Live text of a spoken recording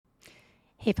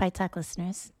Hey, Pi Talk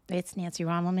listeners. It's Nancy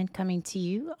Rommelman coming to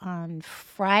you on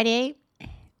Friday,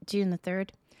 June the 3rd,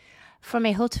 from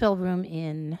a hotel room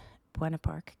in Buena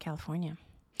Park, California.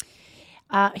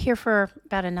 Here for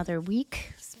about another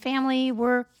week. Family,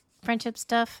 work, friendship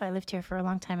stuff. I lived here for a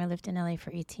long time. I lived in LA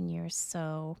for 18 years,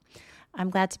 so I'm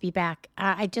glad to be back.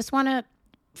 I just want to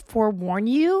forewarn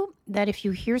you that if you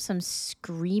hear some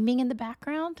screaming in the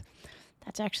background,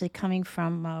 that's actually coming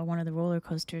from one of the roller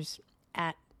coasters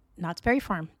at Knott's Berry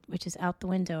Farm, which is out the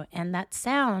window. And that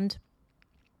sound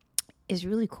is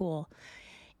really cool.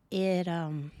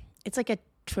 It's like a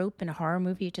trope in a horror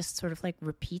movie. It just sort of like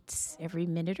repeats every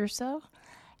minute or so.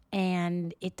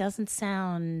 And it doesn't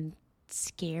sound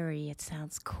scary. It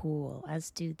sounds cool, as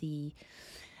do the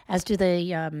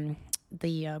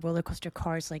roller coaster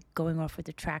cars, like going off with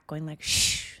the track, going like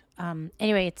shh.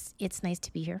 Anyway, it's nice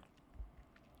to be here.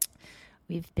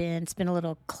 It's been a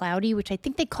little cloudy, which I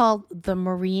think they call the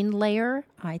marine layer.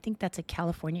 I think that's a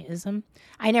California-ism.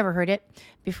 I never heard it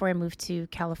before I moved to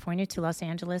California, to Los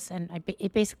Angeles, and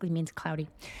it basically means cloudy.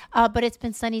 But it's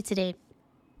been sunny today.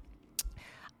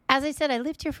 As I said, I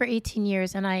lived here for 18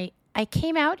 years, and I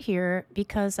came out here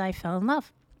because I fell in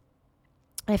love.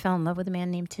 I fell in love with a man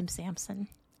named Tim Sampson.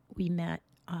 We met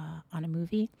on a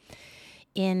movie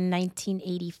in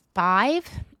 1985.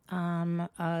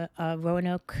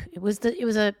 Roanoke. It was a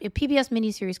PBS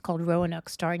miniseries called Roanoke,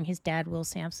 starring his dad, Will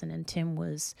Sampson, and Tim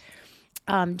was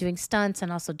doing stunts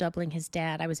and also doubling his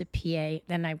dad. I was a PA.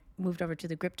 Then I moved over to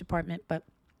the grip department, but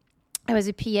I was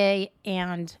a PA.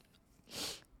 And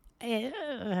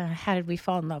how did we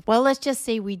fall in love? Well, let's just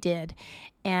say we did,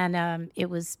 and it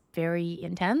was very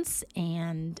intense.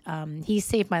 And he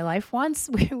saved my life once.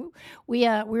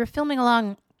 We were filming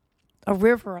along a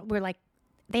river.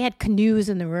 They had canoes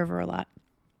in the river a lot.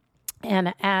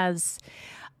 And as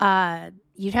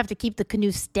you'd have to keep the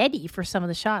canoe steady for some of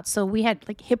the shots. So we had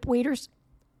like hip waders,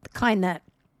 the kind that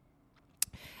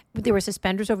there were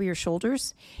suspenders over your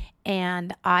shoulders.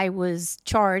 And I was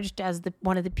charged as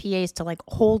one of the PAs to like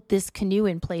hold this canoe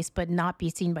in place, but not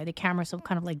be seen by the camera. So I'm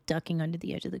kind of like ducking under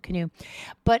the edge of the canoe.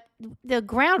 But the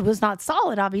ground was not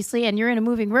solid, obviously. And you're in a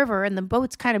moving river and the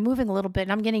boat's kind of moving a little bit.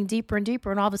 And I'm getting deeper and deeper.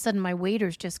 And all of a sudden my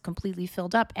waders just completely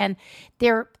filled up. And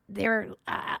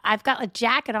I've got a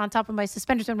jacket on top of my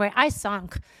suspenders. Anyway, I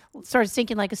started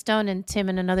sinking like a stone. And Tim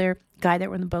and another guy that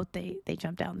were in the boat, they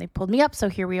jumped out and they pulled me up. So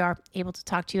here we are, able to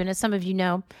talk to you. And as some of you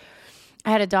know, I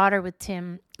had a daughter with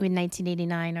Tim in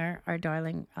 1989, our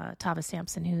darling Tava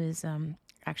Sampson, who is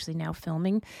actually now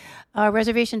filming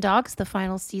Reservation Dogs, the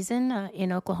final season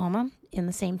in Oklahoma, in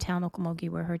the same town,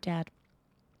 Okmulgee, where her dad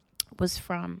was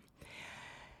from.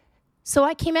 So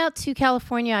I came out to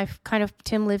California.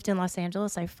 Tim lived in Los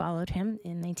Angeles. I followed him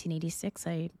in 1986.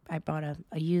 I bought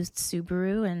a used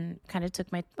Subaru and kind of I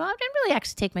didn't really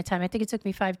actually take my time. I think it took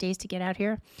me 5 days to get out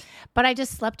here. But I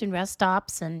just slept in rest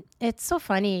stops. And it's so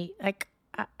funny. Like,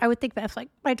 I would think that if like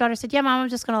my daughter said, yeah, Mom, I'm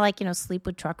just going to sleep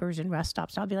with truckers and rest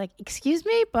stops. And I'll be like, excuse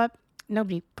me? But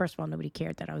first of all, nobody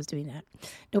cared that I was doing that.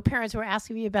 No parents were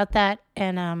asking me about that.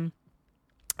 And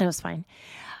it was fine.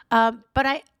 But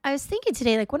I was thinking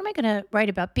today, like, what am I going to write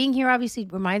about? Being here obviously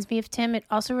reminds me of Tim. It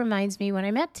also reminds me when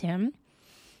I met Tim.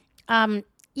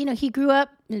 He grew up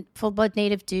full-blood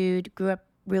native dude, grew up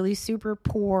really super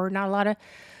poor, not a lot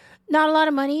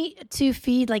of money to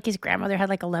feed. Like his grandmother had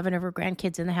like 11 of her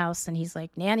grandkids in the house. And he's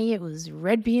like, Nanny, it was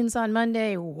red beans on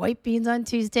Monday, white beans on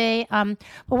Tuesday. But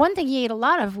one thing he ate a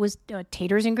lot of was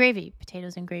potatoes and gravy.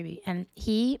 And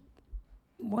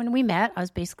when we met, I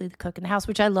was basically the cook in the house,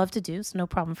 which I love to do. It's no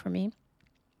problem for me.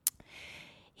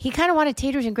 He kind of wanted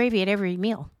taters and gravy at every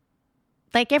meal,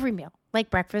 like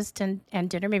breakfast and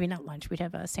dinner, maybe not lunch. We'd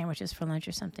have sandwiches for lunch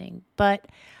or something. But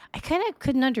I kind of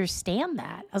couldn't understand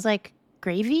that. I was like,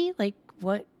 gravy? Like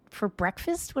what for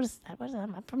breakfast? What is that?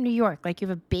 I'm from New York. Like you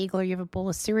have a bagel or you have a bowl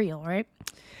of cereal, right?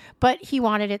 But he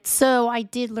wanted it. So I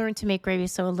did learn to make gravy.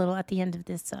 So a little at the end of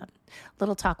this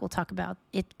little talk, we'll talk about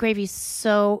it. Gravy's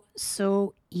so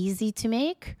easy to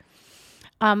make.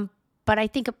 But I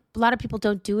think a lot of people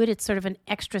don't do it. It's sort of an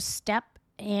extra step.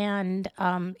 And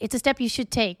it's a step you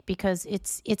should take because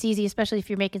it's easy, especially if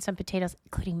you're making some potatoes,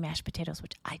 including mashed potatoes,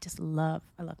 which I just love.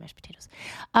 I love mashed potatoes.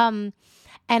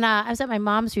 And I was at my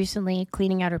mom's recently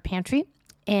cleaning out her pantry,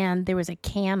 and there was a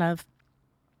can of,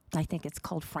 I think it's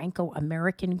called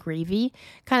Franco-American gravy,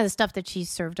 kind of the stuff that she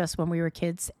served us when we were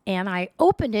kids. And I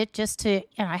opened it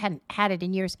I hadn't had it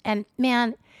in years. And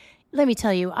man, let me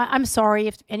tell you, I'm sorry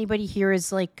if anybody here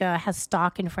is has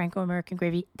stock in Franco-American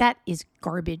gravy. That is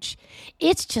garbage.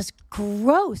 It's just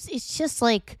gross. It's just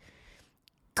like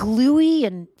gluey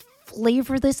and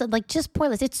flavorless and like just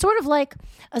pointless. It's sort of like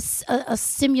a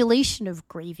simulation of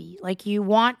gravy. Like you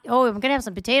want, oh, I'm gonna have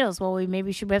some potatoes. Well, maybe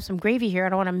we should have some gravy here. I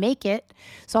don't want to make it,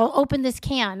 so I'll open this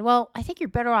can. Well, I think you're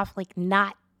better off like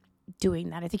not doing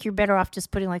that. I think you're better off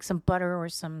just putting like some butter or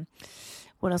some,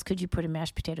 what else could you put in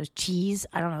mashed potatoes? Cheese?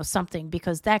 I don't know, something,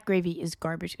 because that gravy is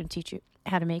garbage. I'm going to teach you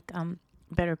how to make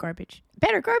better gravy.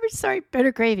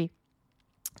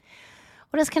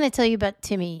 What else can I tell you about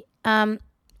Timmy?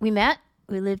 We met.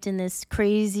 We lived in this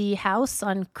crazy house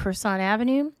on Curzon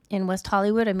Avenue in West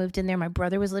Hollywood. I moved in there. My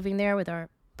brother was living there with our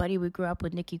buddy we grew up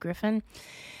with, Nikki Griffin.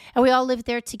 And we all lived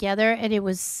there together, and it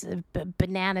was a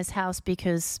bananas house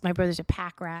because my brother's a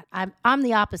pack rat. I'm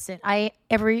the opposite. I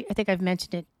think I've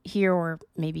mentioned it here or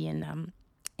maybe in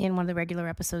one of the regular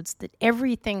episodes that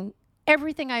everything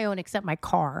I own except my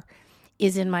car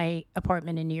is in my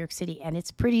apartment in New York City, and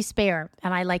it's pretty spare,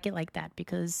 and I like it like that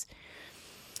because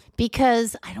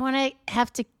I don't want to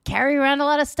have to carry around a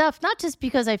lot of stuff, not just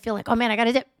because I feel like, oh man, I got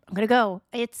to dip. I'm going to go.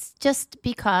 It's just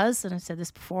because, and I've said this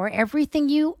before, everything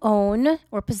you own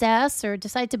or possess or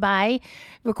decide to buy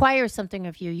requires something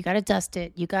of you. You got to dust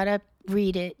it. You got to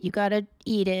read it. You got to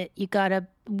eat it. You got to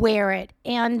wear it.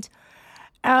 And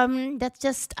I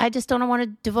just don't want to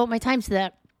devote my time to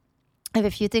that. I have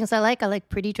a few things I like. I like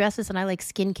pretty dresses and I like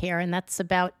skincare, and that's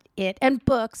about it. And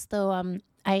books, though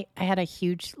I had a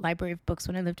huge library of books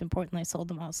when I lived in Portland. I sold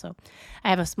them all, so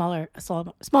I have a smaller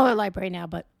library now.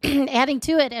 But adding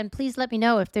to it, and please let me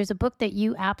know if there's a book that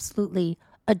you absolutely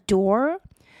adore,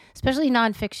 especially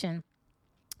nonfiction.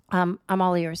 I'm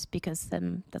all ears because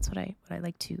that's what I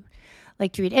like to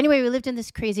read. Anyway, we lived in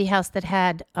this crazy house that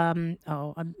had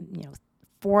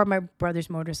 4 of my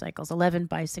brother's motorcycles, 11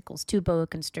 bicycles, 2 boa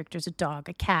constrictors, a dog,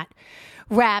 a cat,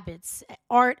 rabbits,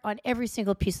 art on every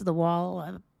single piece of the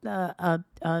wall,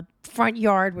 a front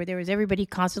yard where there was everybody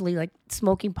constantly like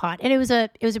smoking pot, and it was a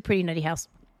pretty nutty house.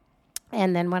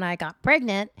 And then when I got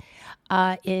pregnant,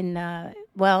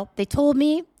 they told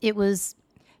me it was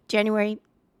January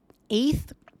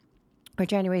 8th or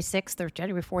January 6th or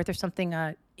January 4th or something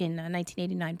in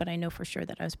 1989, but I know for sure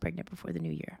that I was pregnant before the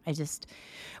new year.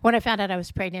 When I found out I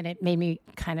was pregnant, it made me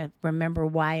kind of remember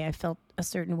why I felt a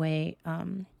certain way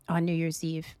on New Year's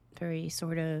Eve, very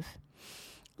sort of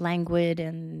languid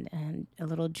and a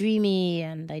little dreamy,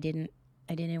 and I didn't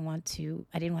want to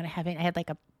have it. I had like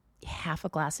half a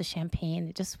glass of champagne.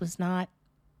 It just was not,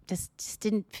 just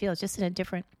didn't feel, just in a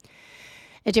different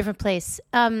place.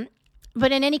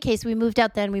 But in any case, we moved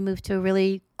out then. We moved to a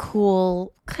really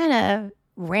cool kind of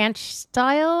ranch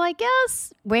style,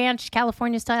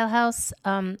 California style house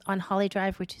on Holly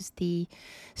Drive, which is the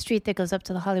street that goes up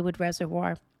to the Hollywood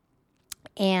Reservoir.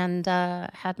 And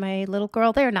had my little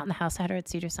girl there, not in the house. I had her at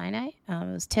Cedar Sinai.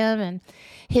 It was Tim and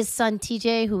his son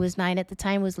TJ, who was 9 at the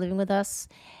time, was living with us.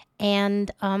 And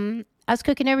I was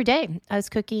cooking every day. I was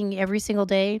cooking every single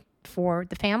day for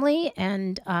the family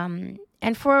and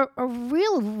for a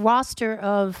real roster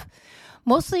of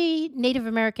mostly Native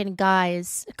American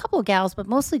guys, a couple of gals, but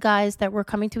mostly guys that were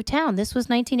coming through town. This was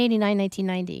 1989,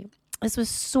 1990. This was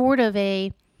sort of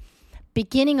a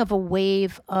beginning of a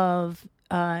wave of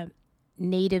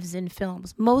natives in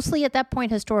films, mostly at that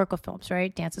point historical films,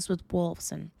 right? Dances with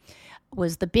Wolves and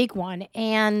was the big one,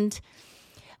 and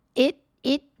it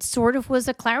sort of was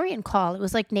a clarion call. It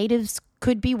was like natives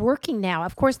could be working now.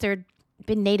 Of course, there had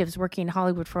been natives working in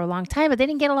Hollywood for a long time, but they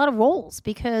didn't get a lot of roles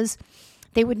because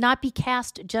they would not be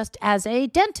cast just as a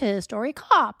dentist or a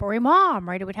cop or a mom,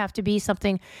 right? It would have to be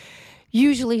something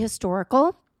usually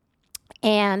historical.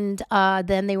 And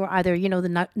then they were either,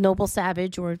 the noble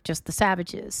savage or just the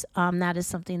savages. That is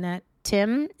something that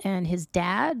Tim and his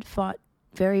dad fought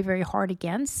very, very hard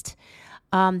against.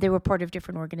 They were part of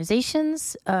different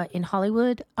organizations in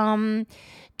Hollywood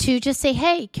to just say,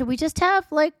 hey, can we just have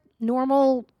like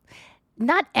normal,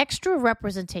 not extra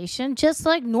representation, just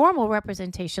like normal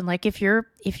representation. Like if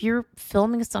you're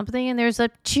filming something and there's a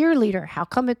cheerleader, how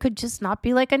come it could just not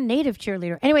be like a native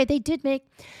cheerleader? Anyway, they did make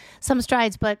some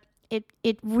strides, but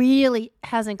it really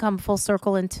hasn't come full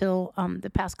circle until the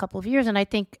past couple of years. And I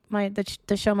think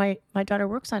the show my daughter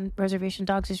works on, Reservation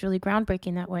Dogs, is really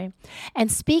groundbreaking that way. And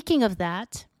speaking of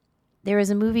that, there is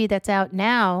a movie that's out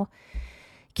now,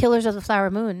 Killers of the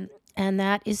Flower Moon, and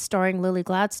that is starring Lily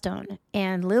Gladstone.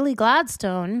 And Lily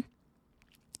Gladstone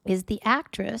is the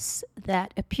actress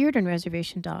that appeared in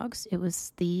Reservation Dogs. It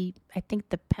was the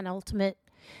penultimate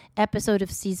episode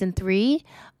of season 3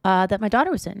 that my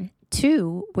daughter was in.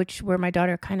 2, where my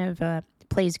daughter kind of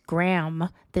plays Graham,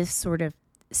 this sort of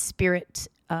spirit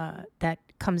that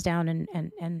comes down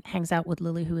and hangs out with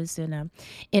Lily, who is in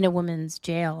a woman's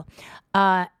jail.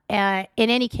 In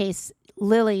any case,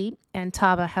 Lily and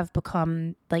Tava have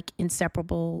become like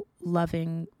inseparable,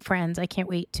 loving friends. I can't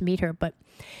wait to meet her. But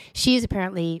she is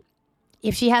apparently,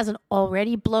 if she hasn't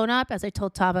already blown up, as I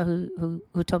told Tava, who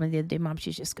told me the other day, Mom,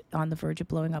 she's just on the verge of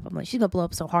blowing up. I'm like, she's going to blow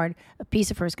up so hard. A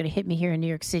piece of her is going to hit me here in New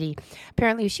York City.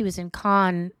 Apparently, she was in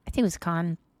Cannes, I think it was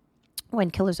Cannes, when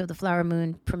Killers of the Flower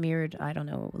Moon premiered, I don't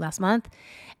know, last month,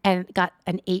 and got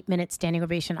an 8-minute standing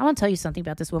ovation. I want to tell you something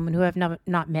about this woman who I've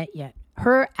not met yet.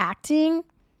 Her acting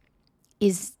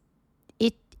is,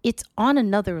 it's on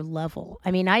another level.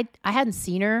 I mean, I hadn't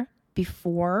seen her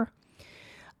before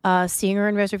seeing her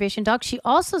in Reservation Dogs. She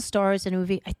also stars in a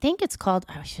movie, I think it's called,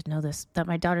 I should know this, that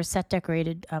my daughter set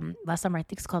decorated last summer. I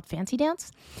think it's called Fancy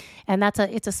Dance. And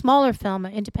it's a smaller film,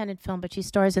 an independent film, but she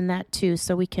stars in that too.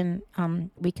 So we can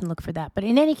look for that. But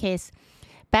in any case,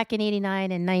 back in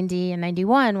 89 and 90 and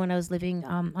 91, when I was living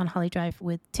on Holly Drive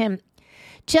with Tim,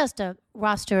 just a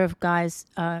roster of guys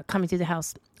coming through the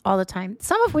house all the time,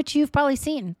 some of which you've probably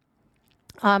seen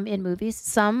in movies,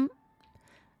 some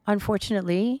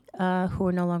unfortunately, who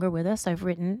are no longer with us. I've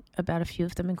written about a few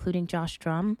of them, including Josh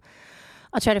Drum.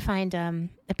 I'll try to find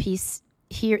a piece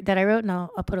here that I wrote, and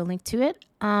I'll put a link to it.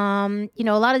 A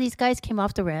lot of these guys came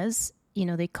off the res.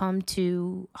 They come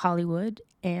to Hollywood,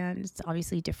 and it's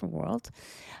obviously a different world.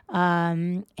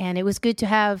 And it was good to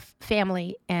have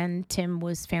family, and Tim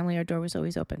was family. Our door was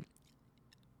always open.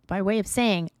 By way of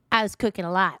saying, I was cooking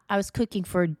a lot. I was cooking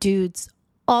for dudes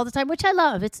all the time, which I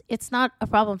love. It's not a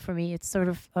problem for me. It's sort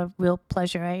of a real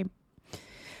pleasure.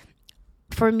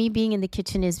 For me, being in the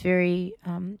kitchen is very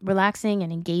relaxing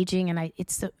and engaging, and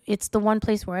it's the one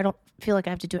place where I don't feel like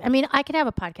I have to do it. I mean, I can have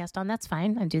a podcast on, that's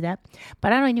fine, I do that,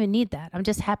 but I don't even need that. I'm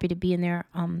just happy to be in there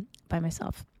by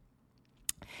myself.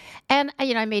 And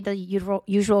I made the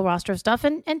usual roster of stuff,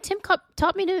 and Tim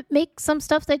taught me to make some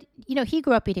stuff that he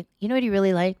grew up eating. You know what he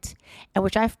really liked, and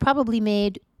which I've probably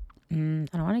made. I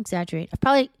don't want to exaggerate. I've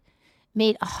probably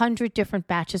made 100 different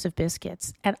batches of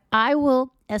biscuits, and I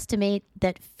will estimate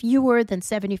that fewer than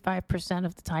 75%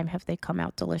 of the time have they come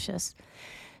out delicious.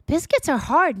 Biscuits are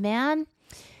hard, man.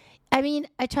 I mean,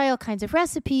 I try all kinds of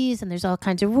recipes, and there's all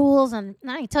kinds of rules, and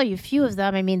I can tell you a few of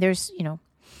them. I mean, there's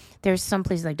some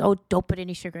places like, oh, don't put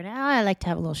any sugar in it. I like to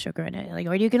have a little sugar in it. Like,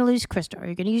 are you going to use crystal? Are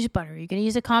you going to use butter? Are you going to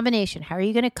use a combination? How are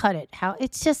you going to cut it?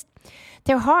 It's just,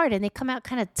 they're hard, and they come out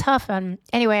kind of tough.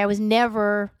 Anyway,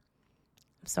 I'm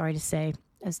sorry to say,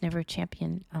 I was never a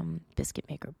champion biscuit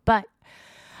maker, but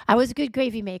I was a good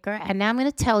gravy maker. And now I'm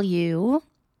going to tell you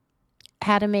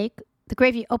how to make the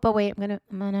gravy. Oh, but wait,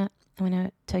 I'm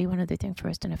gonna tell you one other thing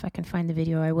first, and if I can find the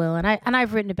video, I will. And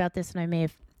I've written about this, and I may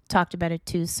have talked about it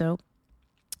too. So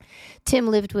Tim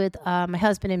lived with my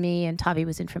husband and me, and Tavi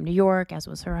was in from New York, as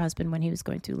was her husband, when he was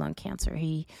going through lung cancer.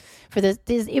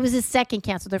 It was his second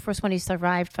cancer. The first one he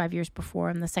survived 5 years before,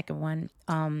 and the second one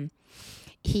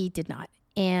he did not.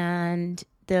 And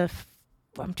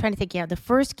I'm trying to think. Yeah, the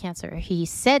first cancer, he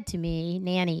said to me,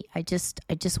 "Nanny, I just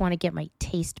want to get my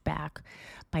taste back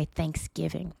by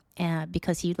Thanksgiving."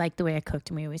 Because he liked the way I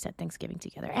cooked, and we always had Thanksgiving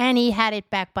together. And he had it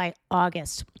back by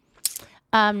August.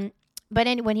 But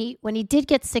when he did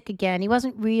get sick again, he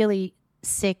wasn't really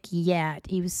sick yet.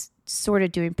 He was sort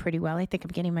of doing pretty well. I think I'm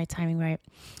getting my timing right.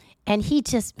 And he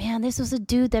just, man, this was a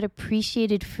dude that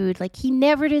appreciated food. Like, he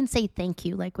never didn't say thank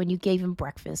you, like when you gave him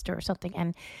breakfast or something.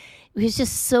 And it was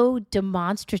just so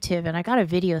demonstrative. And I got a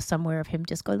video somewhere of him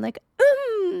just going like,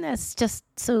 that's just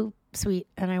so sweet.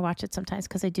 And I watch it sometimes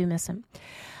because I do miss him.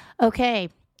 Okay,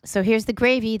 so here's the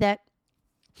gravy that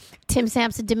Tim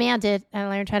Sampson demanded, and I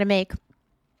learned how to make.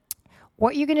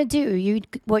 What you're going to do,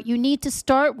 what you need to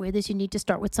start with is you need to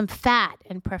start with some fat,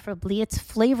 and preferably it's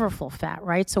flavorful fat,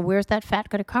 right? So where's that fat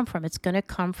going to come from? It's going to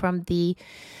come from the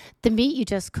meat you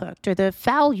just cooked or the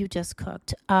fowl you just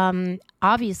cooked.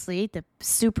 Obviously, the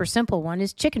super simple one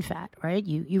is chicken fat, right?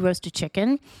 You roast a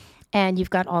chicken, and you've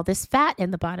got all this fat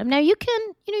in the bottom. Now you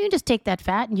can just take that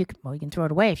fat and you can throw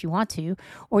it away if you want to,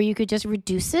 or you could just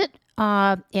reduce it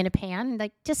in a pan,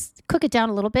 like just cook it down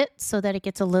a little bit so that it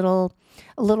gets a little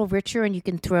richer, and you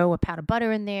can throw a pat of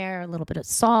butter in there, a little bit of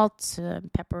salt,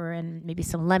 pepper, and maybe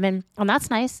some lemon. And that's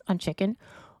nice on chicken.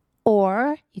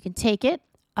 Or you can take it,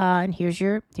 and here's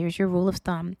your rule of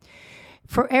thumb.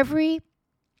 For every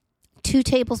 2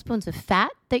 tablespoons of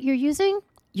fat that you're using,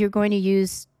 you're going to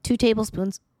use 2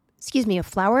 tablespoons of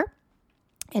flour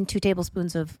and 2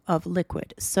 tablespoons of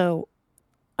liquid. So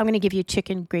I'm going to give you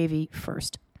chicken gravy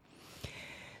first.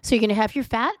 So you're going to have your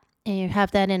fat, and you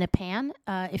have that in a pan.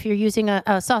 If you're using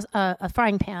a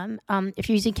frying pan, if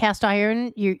you're using cast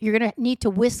iron, you're going to need to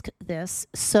whisk this.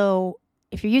 So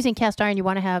if you're using cast iron, you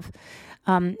want to have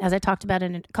As I talked about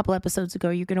in a couple episodes ago,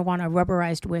 you're going to want a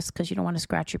rubberized whisk because you don't want to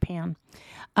scratch your pan.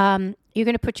 You're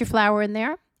going to put your flour in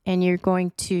there. And you're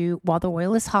going to, while the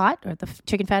oil is hot or the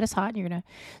chicken fat is hot, you're going to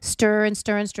stir and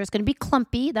stir and stir. It's going to be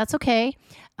clumpy. That's okay.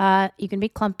 You can be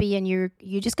clumpy, and you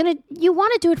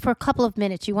want to do it for a couple of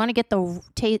minutes. You want to get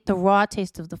the raw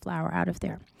taste of the flour out of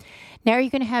there. Now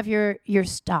you're going to have your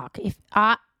stock.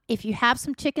 If you have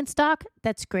some chicken stock,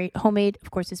 that's great. Homemade, of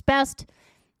course, is best.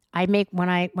 I make when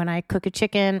I cook a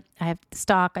chicken, I have the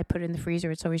stock. I put it in the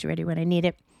freezer. It's always ready when I need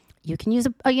it. You can use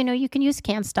you can use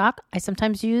canned stock. I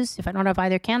sometimes use, if I don't have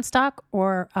either canned stock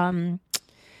or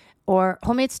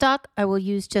homemade stock, I will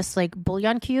use just like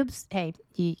bouillon cubes. Hey,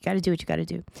 you got to do what you got to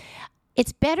do.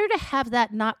 It's better to have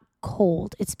that not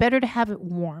cold. It's better to have it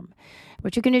warm.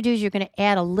 What you're going to do is you're going to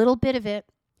add a little bit of it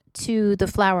to the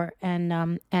flour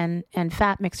and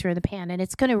fat mixture in the pan, and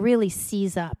it's going to really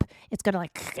seize up. It's going to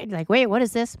like, wait, what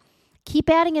is this?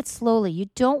 Keep adding it slowly. You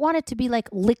don't want it to be like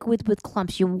liquid with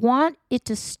clumps. You want it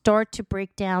to start to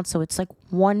break down so it's like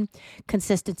one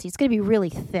consistency. It's going to be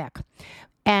really thick.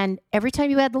 And every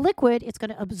time you add the liquid, it's going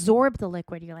to absorb the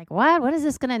liquid. You're like, what? What is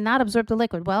this going to not absorb the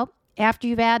liquid? Well, after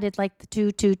you've added like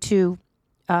the 2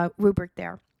 rubric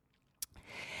there.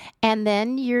 And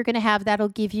then you're going to have, that'll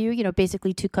give you,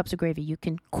 basically 2 cups of gravy. You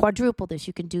can quadruple this.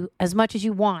 You can do as much as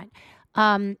you want.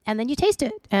 And then you taste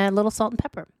it, and a little salt and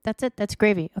pepper. That's it. That's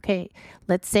gravy. Okay.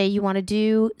 Let's say you want to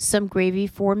do some gravy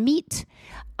for meat.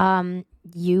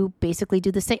 You basically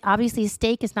do the same. Obviously, a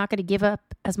steak is not going to give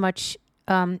up as much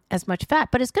fat,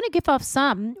 but it's going to give off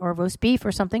some, or roast beef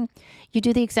or something. You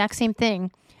do the exact same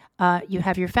thing. You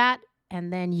have your fat,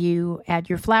 and then you add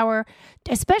your flour.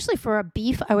 Especially for a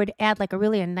beef, I would add like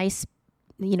a nice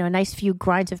few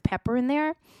grinds of pepper in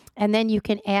there, and then you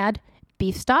can add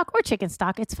beef stock or chicken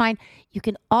stock. It's fine. You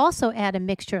can also add a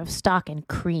mixture of stock and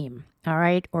cream. All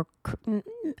right. Or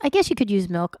I guess you could use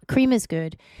milk. Cream is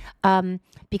good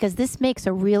because this makes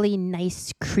a really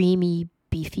nice, creamy,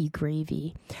 beefy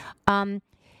gravy.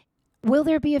 Will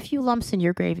there be a few lumps in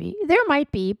your gravy? There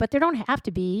might be, but there don't have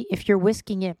to be if you're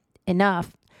whisking it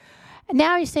enough.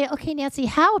 Now you say, okay, Nancy,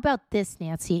 how about this,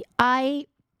 Nancy? I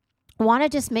want to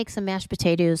just make some mashed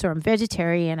potatoes, or I'm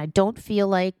vegetarian. I don't feel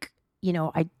like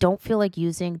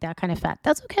using that kind of fat.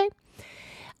 That's okay.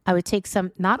 I would take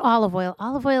some, not olive oil.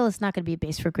 Olive oil is not going to be a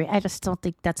base for gravy. I just don't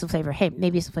think that's the flavor. Hey,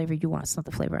 maybe it's the flavor you want. It's not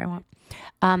the flavor I want.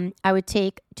 I would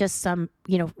take just some,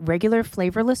 regular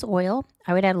flavorless oil.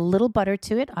 I would add a little butter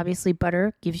to it. Obviously,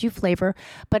 butter gives you flavor,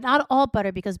 but not all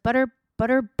butter, because butter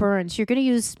burns. You're going to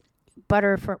use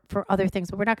butter for other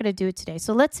things, but we're not going to do it today.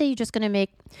 So let's say you're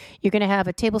going to have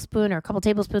a tablespoon or a couple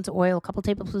tablespoons of oil, a couple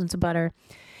tablespoons of butter.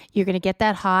 You're going to get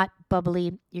that hot,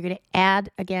 bubbly. You're going to add,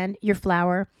 again, your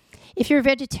flour. If you're a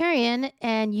vegetarian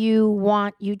and you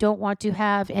don't want to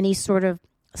have any sort of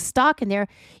stock in there,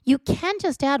 you can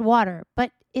just add water,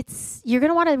 but you're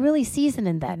going to want to really season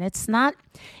it then. It's not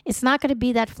going to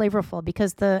be that flavorful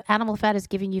because the animal fat is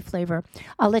giving you flavor.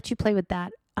 I'll let you play with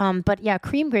that. But yeah,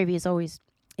 cream gravy is always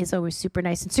super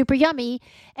nice and super yummy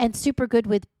and super good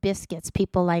with biscuits.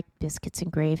 People like biscuits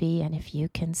and gravy. And if you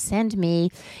can send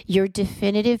me your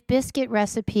definitive biscuit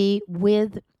recipe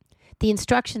with the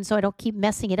instructions so I don't keep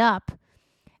messing it up,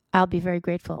 I'll be very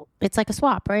grateful. It's like a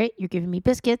swap, right? You're giving me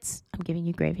biscuits. I'm giving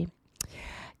you gravy.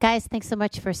 Guys, thanks so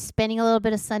much for spending a little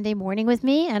bit of Sunday morning with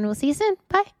me, and we'll see you soon.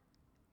 Bye.